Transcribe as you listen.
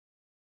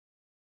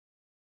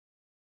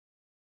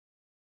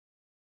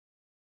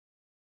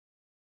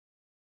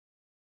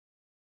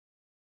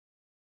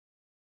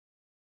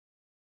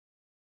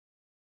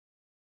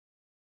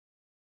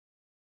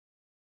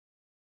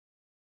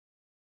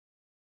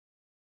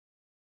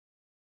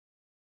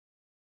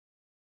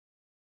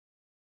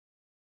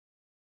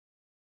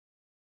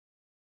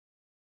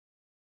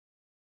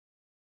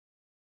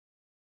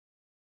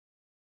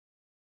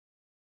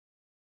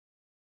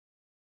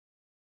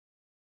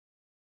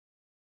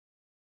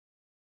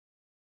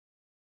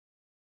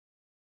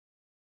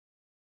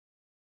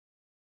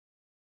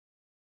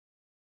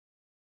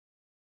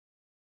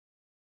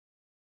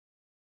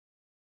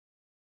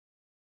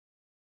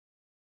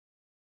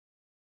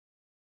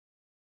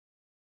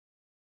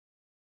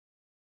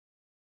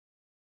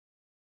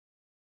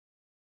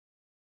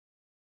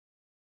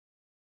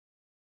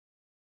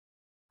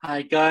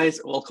Hi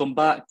guys, welcome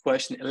back.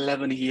 Question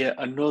 11 here,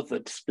 another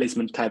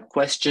displacement type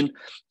question.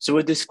 So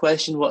with this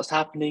question, what's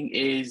happening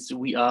is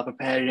we are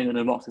preparing an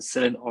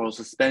amoxicillin oral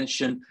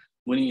suspension.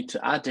 We need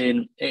to add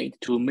in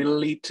 82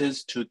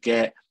 milliliters to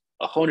get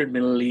 100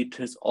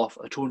 milliliters of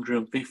a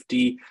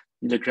 250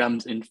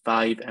 milligrams in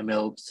 5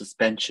 ml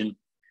suspension.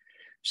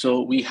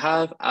 So we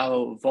have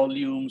our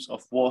volumes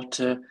of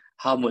water,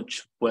 how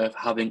much we're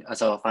having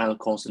as our final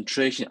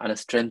concentration and a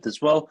strength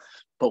as well,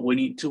 but we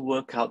need to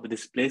work out the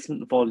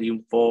displacement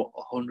volume for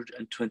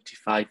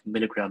 125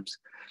 milligrams.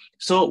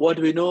 So what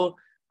do we know?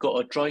 Got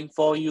a drawing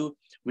for you.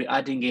 We're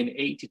adding in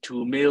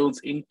 82 mils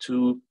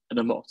into an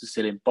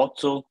amoxicillin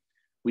bottle.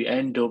 We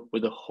end up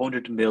with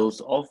 100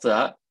 mils of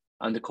that,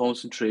 and the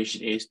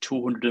concentration is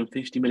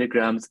 250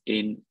 milligrams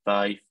in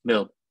 5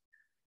 mil.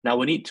 Now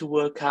we need to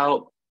work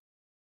out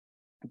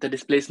the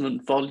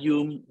displacement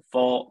volume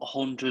for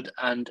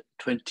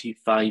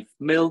 125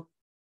 mil.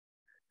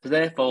 So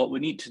therefore, what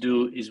we need to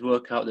do is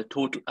work out the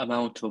total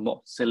amount of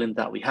amoxicillin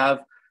that we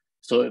have.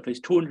 So if it's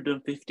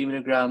 250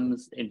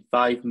 milligrams in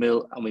 5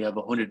 mil and we have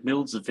 100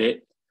 mils of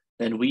it,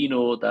 then we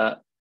know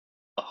that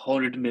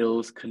 100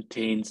 mils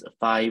contains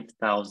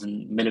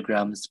 5,000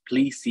 milligrams.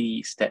 Please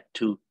see step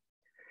 2.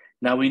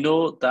 Now we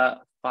know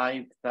that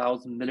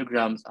 5,000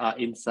 milligrams are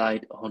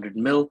inside 100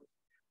 mil.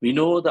 We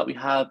know that we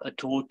have a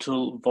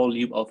total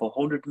volume of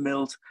 100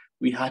 mils.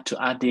 We had to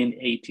add in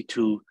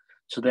 82.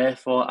 So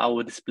therefore,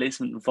 our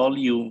displacement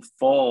volume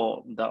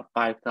for that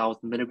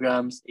 5,000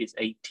 milligrams is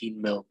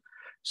 18 mil.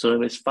 So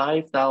if it's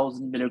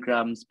 5,000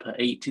 milligrams per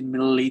 18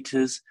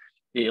 milliliters,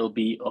 it'll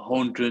be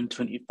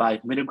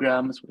 125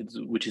 milligrams,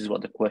 which is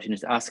what the question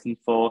is asking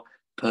for,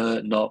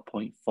 per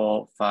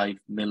 0.45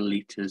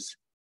 milliliters.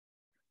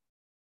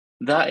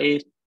 That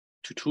is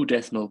to 2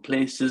 decimal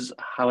places.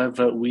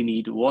 However, we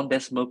need 1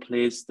 decimal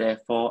place.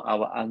 Therefore,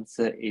 our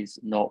answer is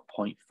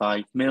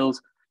 0.5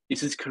 mils.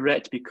 This is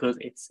correct because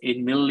it's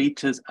in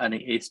milliliters and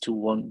it is to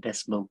 1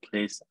 decimal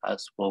place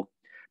as well.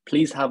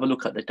 Please have a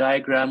look at the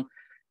diagram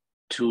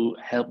to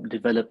help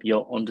develop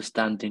your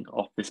understanding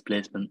of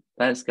displacement.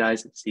 Thanks,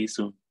 guys. See you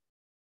soon.